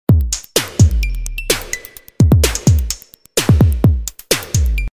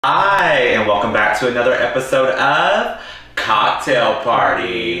to another episode of Cocktail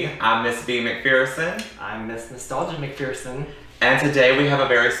Party. I'm Miss V. McFiercen. I'm Miss Nostalgia McFiercen. And today we have a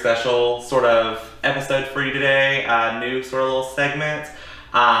very special sort of episode for you today, a new sort of little segment.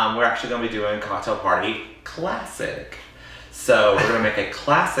 We're actually going to be doing Cocktail Party Classic. So we're going to make a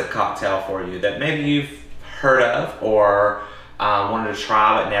classic cocktail for you that maybe you've heard of or wanted to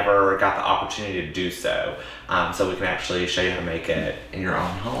try but never got the opportunity to do so. So we can actually show you how to make it in your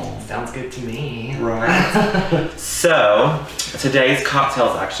own home. Sounds good to me. Right. So today's cocktail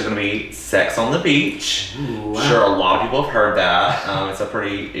is actually going to be Sex on the Beach. Ooh. Sure, a lot of people have heard that. It's a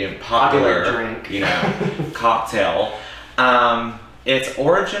pretty popular drink, cocktail. Its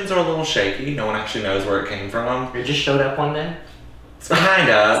origins are a little shaky. No one actually knows where it came from. It just showed up one day? Kind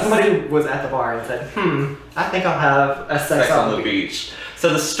of. Somebody was at the bar and said, I think I'll have a sex on the beach.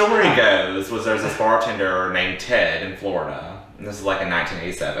 So the story goes, there's this bartender named Ted in Florida, and this is like in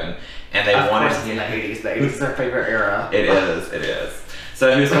 1987, and they wanted in the 80s. The 80s is their favorite era. It is.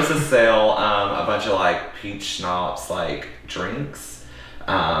 So he was supposed to sell a bunch of like peach schnapps like drinks,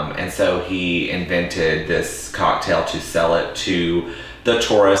 and so he invented this cocktail to sell it to the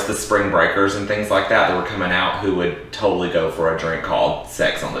tourists, the spring breakers and things like that were coming out who would totally go for a drink called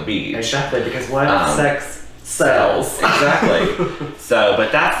Sex on the Beach. Exactly, because what sex sells. Exactly. So,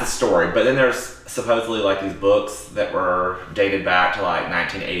 but that's the story. But then there's supposedly like these books that were dated back to like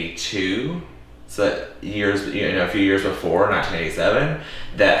 1982. So that years, a few years before 1987,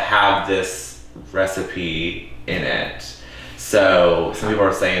 that have this recipe in it. So some people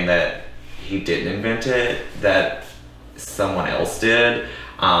are saying that he didn't invent it, that someone else did,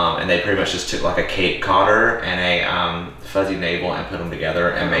 and they pretty much just took like a Cape Codder and a fuzzy navel and put them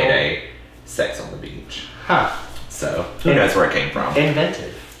together and made a Sex on the Beach. Huh. So who knows where it came from?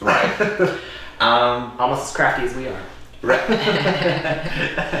 Invented. Right. Almost as crafty as we are. Right.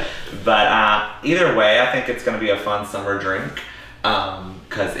 But either way, I think it's going to be a fun summer drink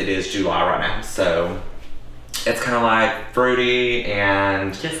because it is July right now. So it's kind of like fruity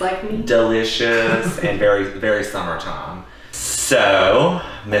and just like me, delicious and very, very summertime. So,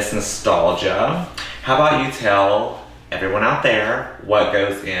 Miss Nostalgia, how about you tell everyone out there what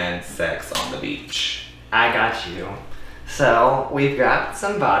goes in Sex on the Beach? I got you. So, we've got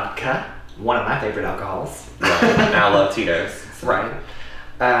some vodka, one of my favorite alcohols. Right. And I love Tito's. So. Right.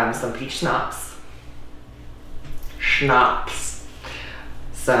 Some peach schnapps.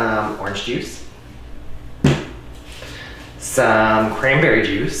 Some orange juice. Some cranberry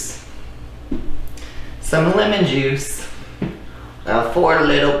juice. Some lemon juice. For a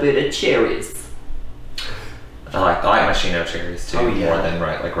little bit of cherries. I like machino cherries too, yeah. more than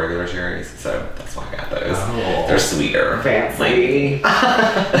like regular cherries, so that's why I got those. Oh, they're sweeter. Fancy.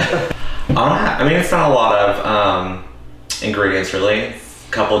 I mean, it's not a lot of ingredients really.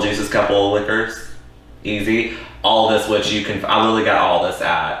 Couple juices, couple liquors, easy. All this, which you can, I literally got all this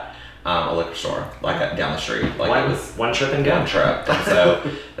at a liquor store, like down the street. Like it was one trip and go. One trip, and so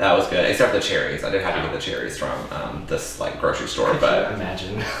that was good. Except for the cherries, I did have to get the cherries from this like grocery store. But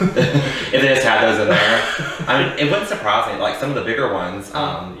imagine if they just had those in there, I mean, it wouldn't surprise me. Like some of the bigger ones,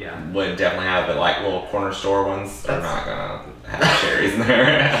 would definitely have, but like little corner store ones are not gonna have cherries in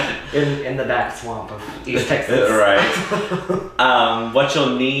there. in the back swamp of East Texas. Right. What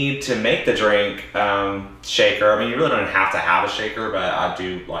you'll need to make the drink shaker. I mean, you really don't have to have a shaker, but I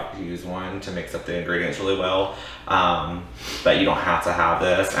do like to use one to mix up the ingredients really well. But you don't have to have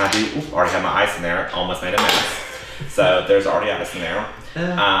this. And I do already have my ice in there. Almost made a mess. So there's already ice in there.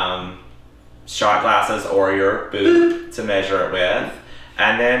 Shot glasses or your boop to measure it with.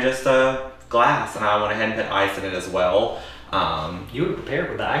 And then just a glass. And I went ahead and put ice in it as well. You were prepared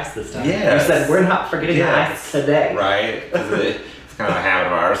with the ice this time. Yes. You said, we're not forgetting the ice today. Right? It's kind of a habit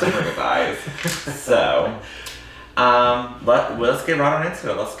of ours to forget the ice. So, let's get right on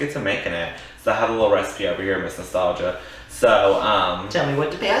into it. Let's get to making it. So I have a little recipe over here, Miss Nostalgia. So, tell me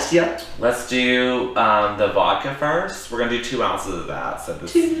what to pass you. Let's do the vodka first. We're gonna do 2 ounces of that. So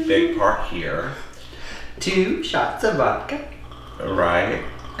this big part here. 2 shots of vodka. Right.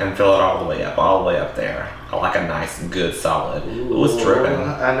 And fill it all the way up there. I like a nice, good, solid. Ooh, it's dripping.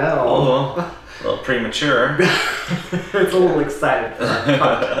 I know. A little premature. It's a little excited for our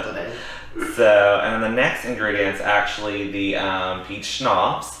cocktail today. So, and then the next ingredient's actually the peach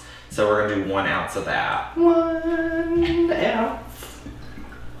schnapps. So we're gonna do 1 ounce of that. 1 ounce.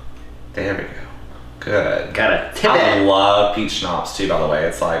 There we go. Good. Got it. I love peach schnapps too, by the way.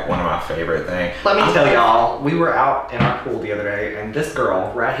 It's like one of my favorite things. Let me tell y'all, we were out in our pool the other day, and this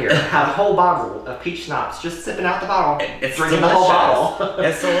girl right here had a whole bottle of peach schnapps, just sipping out the bottle. It's drinking delicious. the whole bottle.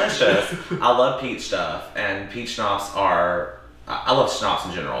 It's delicious. I love peach stuff, and peach schnapps are I love schnapps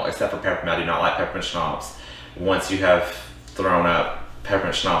in general, except for peppermint. I do not like peppermint schnapps. Once you have thrown up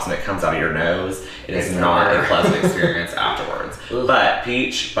peppermint schnapps and it comes out of your nose, it is not a pleasant experience afterwards. But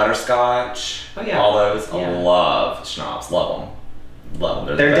peach, butterscotch, all those, I love schnapps. Love them. Love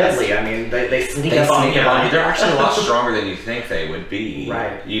them. They're deadly. I mean, they sneak up on you. They're actually a lot stronger than you think they would be.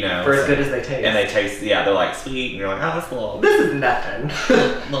 Right. You know. For as good as they taste. And they taste, they're like sweet, and you're like, oh, that's a little. This is nothing.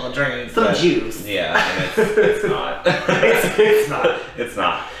 Little drink. Some juice. Yeah, and it's not. It's not. It's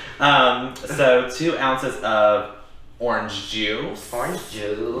not. So 2 ounces of orange juice. Orange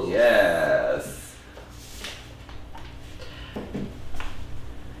juice. Yes.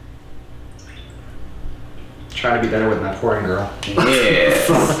 Trying to be better with my pouring, girl. Yes.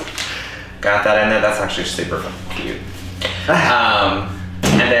 Got that in there. That's actually super cute. And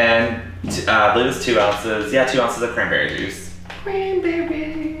then I believe it's 2 ounces. Yeah, 2 ounces of cranberry juice.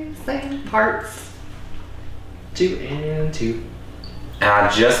 Cranberries, same parts. 2 and 2. And I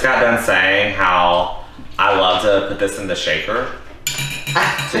just got done saying how I love to put this in the shaker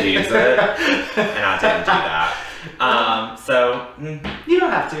to use it, and I didn't do that. So you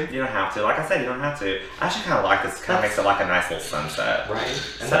don't have to. You don't have to. Like I said, you don't have to. I actually kind of like this. Kind of makes it like a nice little sunset. Right.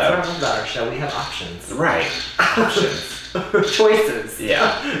 And that's what I love about our show. We have options. Right. Options. Choices.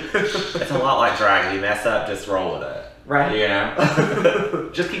 Yeah. It's a lot like drag. If you mess up, just roll with it. Right. You know?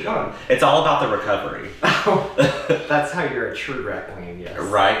 Just keep going. It's all about the recovery. Oh, that's how you're a true drag queen, yes.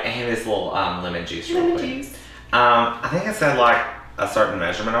 Right. And this little lemon juice real lemon quick. Juice. I think it said like a certain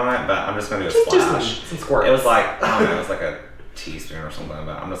measurement on it, but I'm just going to do a splash. Some squirts. It was like, I don't know, it was like a teaspoon or something,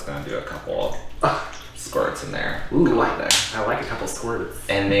 but I'm just going to do a couple of squirts in there. Ooh, I like a couple squirts.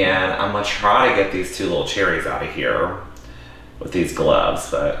 And then I'm going to try to get these 2 little cherries out of here with these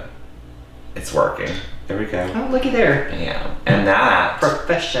gloves, but it's working. There we go. Oh, looky there. Yeah. And that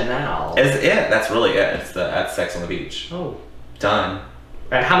professional is it. That's really it. That's Sex on the Beach. Oh. Done.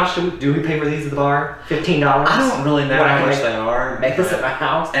 And how much do we pay for these at the bar? $15? I don't really know how much they are. Make this at my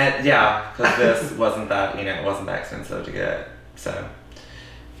house? And yeah, because this wasn't that, it wasn't that expensive to get. So,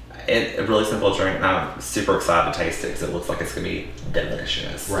 a really simple drink, and I'm super excited to taste it because it looks like it's going to be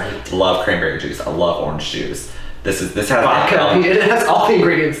delicious. Right. Love cranberry juice. I love orange juice. This has vodka. It has all the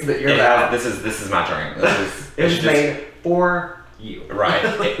ingredients that you're about. This is my drink. It was made for you. Right.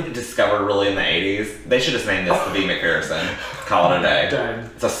 It discovered really in the 80s. They should just name this the McFiercen. Call it a day. Done.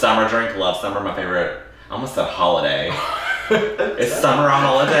 It's a summer drink. Love summer. My favorite. I almost said holiday. Is summer a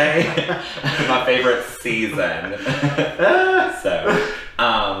holiday? My favorite season. So,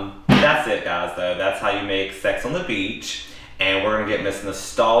 that's it, guys. Though that's how you make Sex on the Beach. And we're gonna get Miss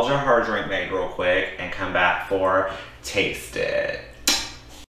Nostalgia her drink made real quick and come back for Taste It.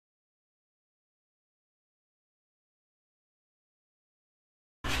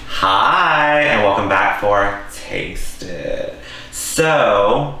 Hi, and welcome back for Taste It.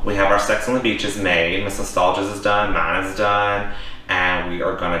 So, we have our Sex on the Beaches made. Miss Nostalgia's is done, mine is done, and we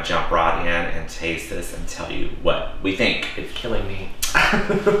are gonna jump right in and taste this and tell you what we think. It's killing me.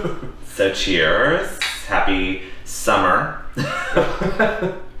 So cheers. Happy summer.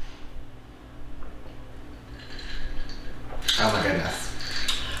 Oh my goodness.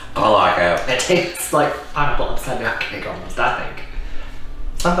 I like it. It tastes like pineapple upside down cake almost, I think.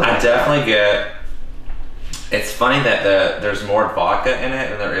 Something like I definitely get. It's funny that there's more vodka in it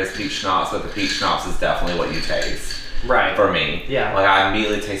than there is peach schnapps, but the peach schnapps is definitely what you taste. Right. For me. Yeah. Like I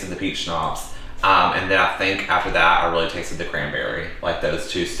immediately tasted the peach schnapps. And then I think after that I really tasted the cranberry. Like those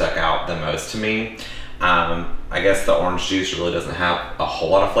two stuck out the most to me. I guess the orange juice really doesn't have a whole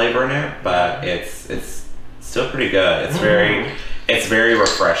lot of flavor in it, but it's still pretty good. It's very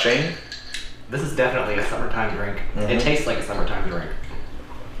refreshing. This is definitely a summertime drink. It tastes like a summertime drink.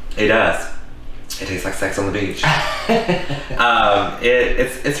 It does. It tastes like Sex on the Beach.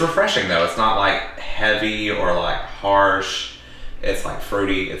 It's refreshing though. It's not like heavy or like harsh. It's like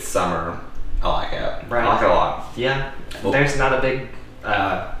fruity. It's summer. I like it. Right. I like it a lot. Yeah. Well, there's not a big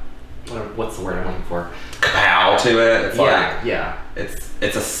what's the word I'm looking for? Kapow to it. It's yeah. It's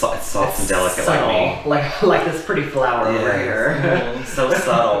soft and delicate subtle, like me. Like this pretty flower over here. So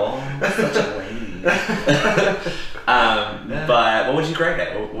subtle. Such a lady. But what would you grade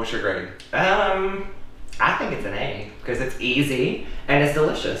it? What's your grade? I think it's an A because it's easy and it's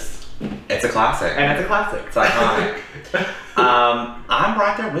delicious. It's a classic. And it's a classic. It's iconic. I'm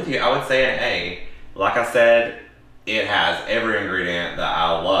right there with you. I would say an A. Like I said, it has every ingredient that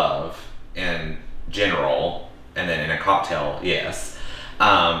I love in general, and then in a cocktail, yes.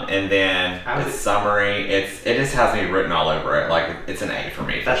 And then the summary, it just has me written all over it. Like it's an A for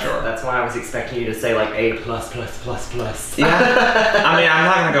me for sure. That's why I was expecting you to say like A+++++. Yeah. I mean, I'm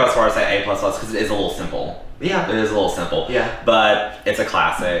not gonna go as far as say A++ because it is a little simple. Yeah. It is a little simple. Yeah. But it's a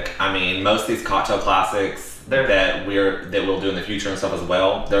classic. I mean, most of these cocktail classics that we'll do in the future and stuff as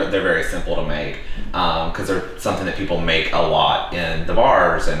well, they're very simple to make because they're something that people make a lot in the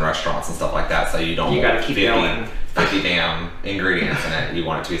bars and restaurants and stuff like that. So you don't gotta keep 50 damn ingredients in it. You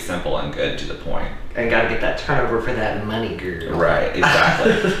want it to be simple and good to the point. And gotta get that turnover for that money, girl. Right,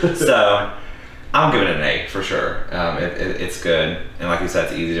 exactly. So I'm giving it an A for sure. It's good, and like you said,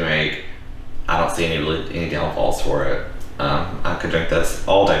 it's easy to make. I don't see any downfalls for it. I could drink this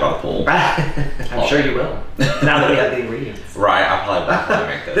all day by the pool. I'm sure you will. Now that we have the ingredients. Right, I'll probably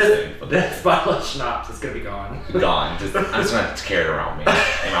make this soon. This bottle of schnapps is gonna be gone. Gone. I'm just gonna carry it around me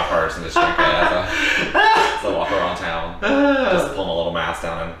in my purse and just drink it as I walk around town. Just pull my little mask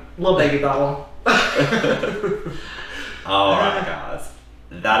down and little baby bottle. All right, guys,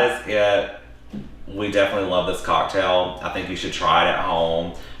 that is it. We definitely love this cocktail. I think you should try it at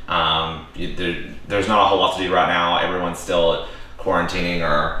home. There's not a whole lot to do right now. Everyone's still quarantining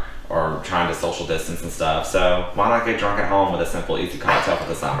or trying to social distance and stuff. So why not get drunk at home with a simple, easy cocktail for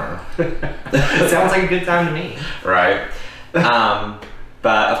the summer? Sounds like a good time to me. Right.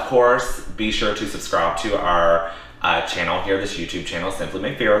 But of course, be sure to subscribe to our channel here, this YouTube channel, Simply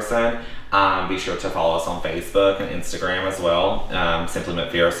McFiercen. Be sure to follow us on Facebook and Instagram as well. Simply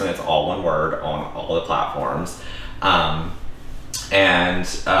McFiercen, it's all one word on all the platforms. And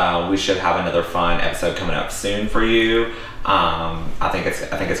we should have another fun episode coming up soon for you. I think it's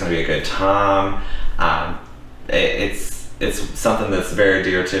going to be a good time. It's something that's very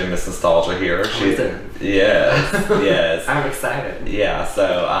dear to Miss Nostalgia here. Yes. I'm excited. Yeah,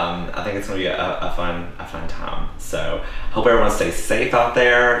 so I think it's going to be a fun time. So hope everyone stays safe out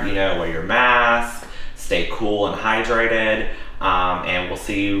there. You know, wear your mask, stay cool and hydrated, and we'll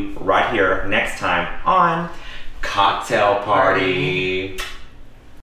see you right here next time on Cocktail Party.